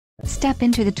Step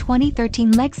into the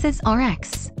 2013 Lexus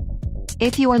RX.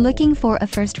 If you are looking for a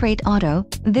first-rate auto,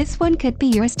 this one could be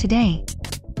yours today.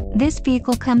 This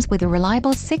vehicle comes with a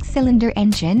reliable 6-cylinder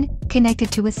engine,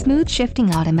 connected to a smooth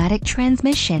shifting automatic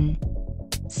transmission.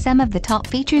 Some of the top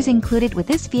features included with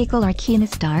this vehicle are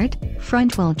keyless start,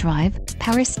 front-wheel drive,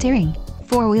 power steering,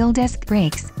 4-wheel disc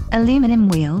brakes, aluminum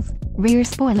wheels, rear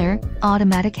spoiler,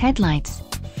 automatic headlights,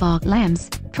 fog lamps,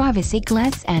 privacy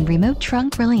glass and remote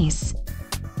trunk release.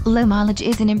 Low mileage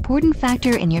is an important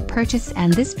factor in your purchase,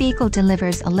 and this vehicle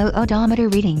delivers a low odometer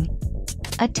reading.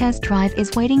 A test drive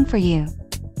is waiting for you.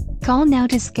 Call now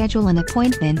to schedule an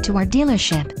appointment to our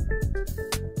dealership.